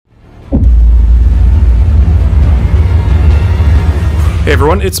Hey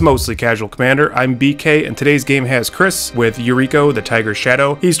everyone, it's Mostly Casual Commander. I'm BK, and today's game has Chris with Yuriko, the Tiger's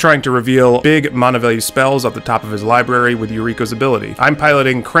Shadow. He's trying to reveal big mana value spells off the top of his library with Yuriko's ability. I'm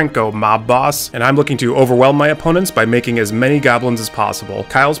piloting Krenko, Mob Boss, and I'm looking to overwhelm my opponents by making as many goblins as possible.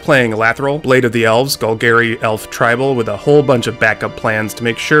 Kyle's playing Lathril, Blade of the Elves, Golgari Elf Tribal, with a whole bunch of backup plans to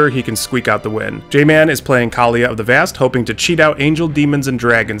make sure he can squeak out the win. J-Man is playing Kaalia of the Vast, hoping to cheat out angel, demons, and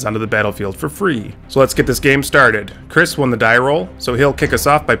dragons onto the battlefield for free. So let's get this game started. Chris won the die roll, so he'll kick us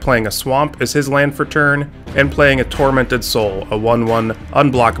off by playing a Swamp as his land for turn, and playing a Tormented Soul, a 1/1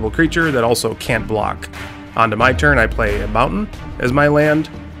 unblockable creature that also can't block. Onto my turn, I play a Mountain as my land,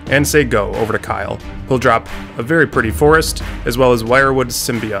 and say go over to Kyle. He'll drop a very pretty forest, as well as Wirewood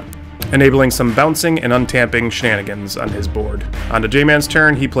Symbiote, enabling some bouncing and untapping shenanigans on his board. Onto J-Man's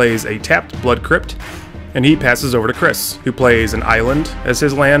turn, he plays a tapped Blood Crypt, and he passes over to Chris, who plays an Island as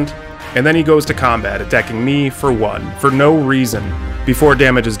his land, and then he goes to combat, attacking me for 1, for no reason. Before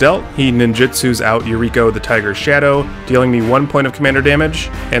damage is dealt, he ninjutsus out Yuriko, the Tiger's Shadow, dealing me 1 point of commander damage,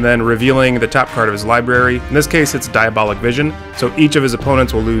 and then revealing the top card of his library. In this case, it's Diabolic Vision, so each of his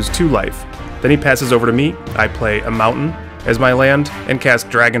opponents will lose 2 life. Then he passes over to me. I play a Mountain as my land, and cast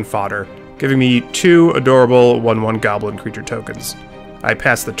Dragon Fodder, giving me 2 adorable 1/1 goblin creature tokens. I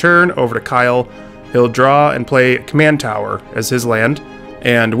pass the turn over to Kyle. He'll draw and play Command Tower as his land,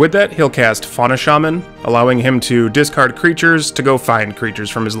 and with that, he'll cast Fauna Shaman, allowing him to discard creatures to go find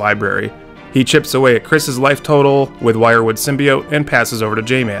creatures from his library. He chips away at Chris's life total with Wirewood Symbiote and passes over to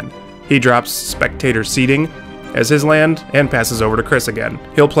J-Man. He drops Spectator Seeding as his land and passes over to Chris again.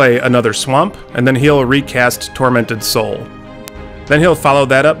 He'll play another Swamp, and then he'll recast Tormented Soul. Then he'll follow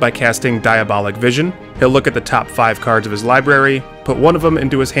that up by casting Diabolic Vision. He'll look at the top 5 cards of his library, put 1 of them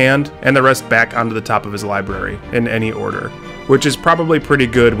into his hand, and the rest back onto the top of his library, in any order, which is probably pretty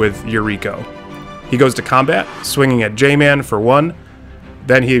good with Yuriko. He goes to combat, swinging at J-Man for 1.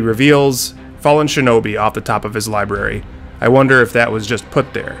 Then he reveals Fallen Shinobi off the top of his library. I wonder if that was just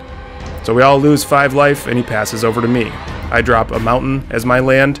put there. So we all lose 5 life, and he passes over to me. I drop a Mountain as my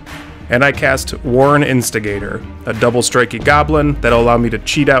land, and I cast Warren Instigator, a double strikey goblin that'll allow me to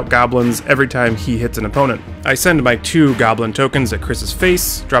cheat out goblins every time he hits an opponent. I send my 2 goblin tokens at Chris's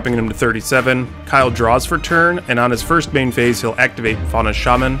face, dropping him to 37. Kyle draws for turn, and on his first main phase, he'll activate Fauna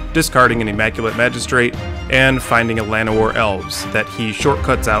Shaman, discarding an Immaculate Magistrate, and finding a Llanowar Elves that he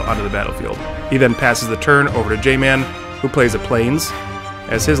shortcuts out onto the battlefield. He then passes the turn over to J-Man, who plays a Plains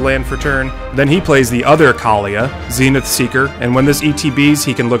as his land for turn. Then he plays the other Kaalia, Zenith Seeker, and when this ETBs,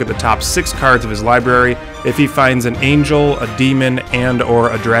 he can look at the top 6 cards of his library. If he finds an angel, a demon, and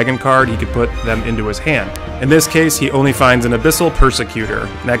or a dragon card, he could put them into his hand. In this case, he only finds an Abyssal Persecutor,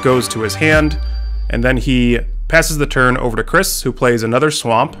 and that goes to his hand, and then he passes the turn over to Chris, who plays another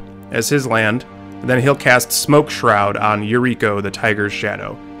Swamp as his land, and then he'll cast Smoke Shroud on Yuriko, the Tiger's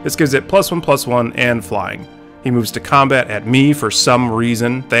Shadow. This gives it +1/+1 and flying. He moves to combat at me for some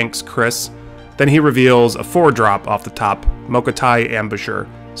reason, thanks Chris. Then he reveals a 4-drop off the top, Mokotai Ambusher,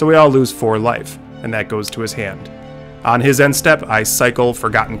 so we all lose 4 life, and that goes to his hand. On his end step, I cycle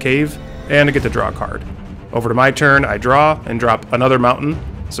Forgotten Cave, and I get to draw a card. Over to my turn, I draw and drop another Mountain,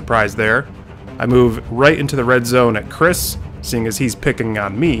 surprise there. I move right into the red zone at Chris, seeing as he's picking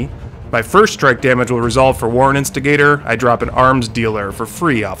on me. My first strike damage will resolve for Warren Instigator. I drop an Arms Dealer for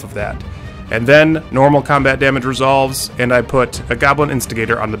free off of that. And then normal combat damage resolves, and I put a Goblin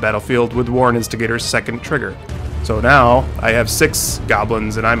Instigator on the battlefield with Warren Instigator's second trigger. So now I have 6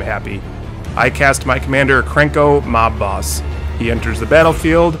 goblins, and I'm happy. I cast my commander Krenko, Mob Boss. He enters the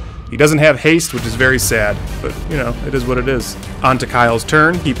battlefield. He doesn't have haste, which is very sad, but you know, it is what it is. On to Kyle's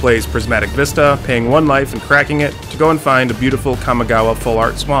turn. He plays Prismatic Vista, paying 1 life and cracking it to go and find a beautiful Kamigawa Full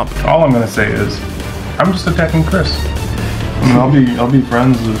Art Swamp. All I'm gonna say is, I'm just attacking Chris. I mean, I'll be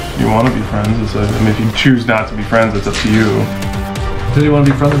friends if you want to be friends. If you choose not to be friends, it's up to you. Do you want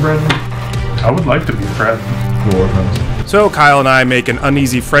to be friends with Brandon? I would like to be friends. We're friends. So Kyle and I make an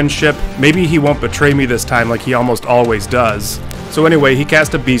uneasy friendship. Maybe he won't betray me this time like he almost always does. So anyway, he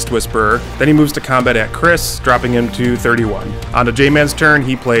cast a Beast Whisperer, then he moves to combat at Chris, dropping him to 31. On to J-Man's turn,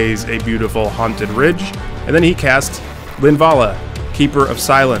 he plays a beautiful Haunted Ridge, and then he casts Linvala, Keeper of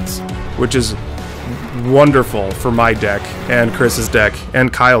Silence, which is wonderful for my deck, and Chris's deck,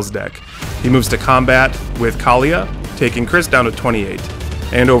 and Kyle's deck. He moves to combat with Kaalia, taking Chris down to 28.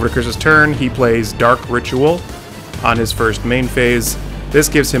 And over to Chris's turn, he plays Dark Ritual on his first main phase. This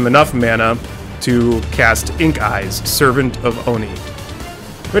gives him enough mana to cast Ink Eyes, Servant of Oni,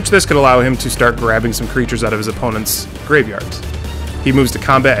 which this could allow him to start grabbing some creatures out of his opponent's graveyards. He moves to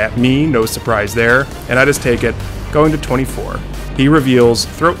combat at me, no surprise there, and I just take it, going to 24. he reveals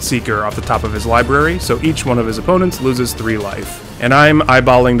Throat Seeker off the top of his library, so each one of his opponents loses 3 life. And I'm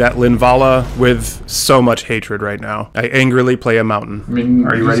eyeballing that Linvala with so much hatred right now. I angrily play a mountain. I mean,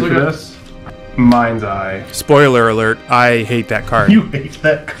 Are you ready for this? Mind's Eye. Spoiler alert, I hate that card. You hate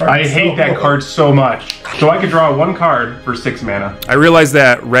that card. I hate that card so much. So I could draw 1 card for 6 mana. I realize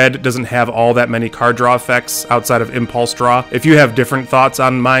that red doesn't have all that many card draw effects outside of Impulse Draw. If you have different thoughts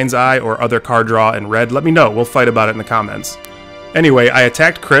on Mind's Eye or other card draw in red, let me know. We'll fight about it in the comments. Anyway, I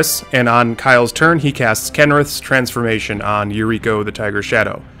attacked Chris, and on Kyle's turn, he casts Kenrith's Transformation on Yuriko the Tiger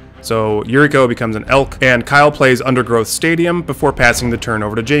Shadow. So Yuriko becomes an elk, and Kyle plays Undergrowth Stadium before passing the turn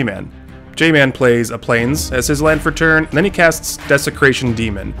over to J-Man. J-Man plays a Plains as his land for turn, and then he casts Desecration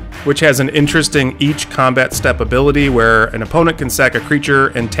Demon, which has an interesting each combat step ability where an opponent can sack a creature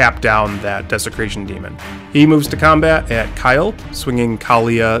and tap down that Desecration Demon. He moves to combat at Kyle, swinging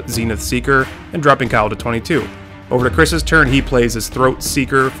Kaalia Zenith Seeker and dropping Kyle to 22. Over to Chris's turn, he plays his Throat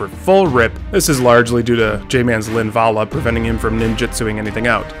Seeker for full rip. This is largely due to J-Man's Linvala preventing him from ninjutsuing anything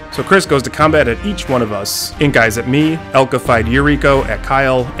out. So Chris goes to combat at each one of us. Ink Eyes at me, Elkified Yuriko at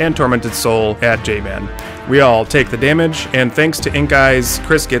Kyle, and Tormented Soul at J-Man. We all take the damage, and thanks to Ink Eyes,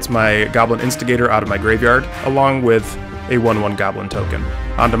 Chris gets my Goblin Instigator out of my graveyard, along with a 1/1 Goblin token.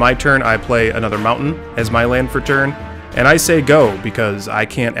 Onto my turn, I play another Mountain as my land for turn, and I say go because I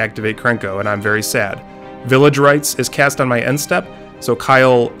can't activate Krenko, and I'm very sad. Village Rites is cast on my end step, so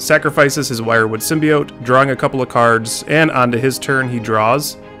Kyle sacrifices his Wirewood Symbiote, drawing a couple of cards, and onto his turn he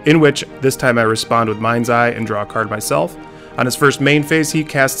draws, in which this time I respond with Mind's Eye and draw a card myself. On his first main phase, he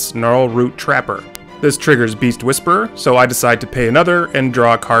casts Gnarl Root Trapper. This triggers Beast Whisperer, so I decide to pay another and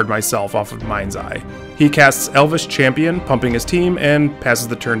draw a card myself off of Mind's Eye. He casts Elvish Champion, pumping his team, and passes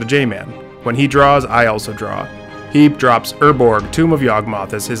the turn to J-Man. When he draws, I also draw. He drops Urborg, Tomb of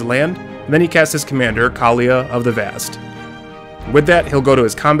Yawgmoth as his land, and then he casts his commander, Kaalia of the Vast. With that, he'll go to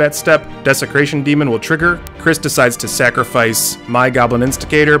his combat step, Desecration Demon will trigger. Chris decides to sacrifice my Goblin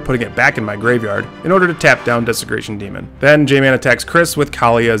Instigator, putting it back in my graveyard, in order to tap down Desecration Demon. Then J-Man attacks Chris with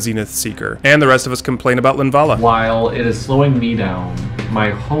Kaalia Zenith Seeker, and the rest of us complain about Linvala. While it is slowing me down,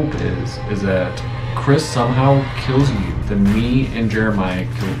 my hope is that Chris somehow kills you, then me and Jeremiah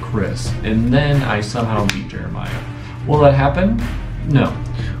kill Chris, and then I somehow beat Jeremiah. Will that happen? No.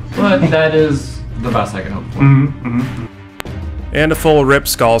 But that is the best I can hope for. And a full rip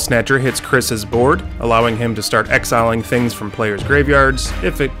Skull Snatcher hits Chris's board, allowing him to start exiling things from players' graveyards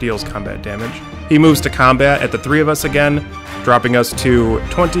if it deals combat damage. He moves to combat at the 3 of us again, dropping us to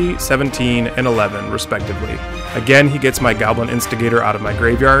 20, 17, and 11 respectively. Again, he gets my Goblin Instigator out of my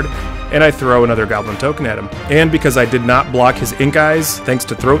graveyard, and I throw another Goblin token at him. And because I did not block his Ink Eyes, thanks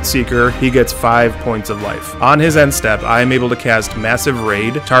to Throat Seeker, he gets 5 points of life. On his end step, I am able to cast Massive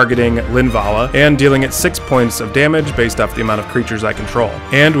Raid, targeting Linvala, and dealing it 6 points of damage based off the amount of creatures I control.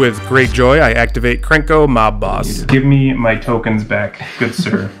 And with great joy, I activate Krenko, Mob Boss. Give me my tokens back, good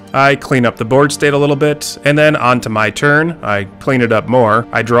sir. I clean up the board state a little bit, and then on to my turn. I clean it up more.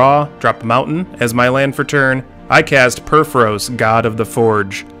 I draw, drop a mountain as my land for turn. I cast Perforos, God of the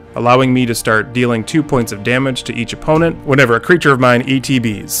Forge, allowing me to start dealing 2 points of damage to each opponent whenever a creature of mine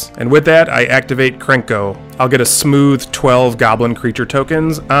ETBs. And with that, I activate Krenko. I'll get a smooth 12 goblin creature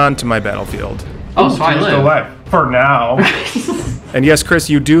tokens onto my battlefield. Oh, so I You're live. still alive. For now. And yes, Chris,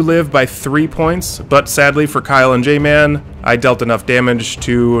 you do live by 3 points, but sadly for Kyle and J-Man, I dealt enough damage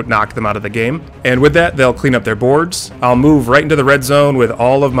to knock them out of the game. And with that, they'll clean up their boards. I'll move right into the red zone with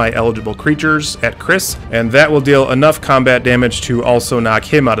all of my eligible creatures at Chris, and that will deal enough combat damage to also knock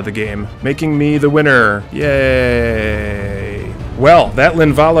him out of the game, making me the winner. Yay! Well, that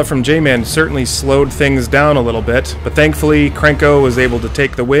Linvala from J-Man certainly slowed things down a little bit, but thankfully Krenko was able to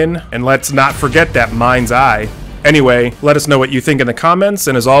take the win, and let's not forget that Mind's Eye. Anyway, let us know what you think in the comments,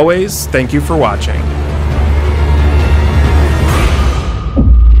 and as always, thank you for watching.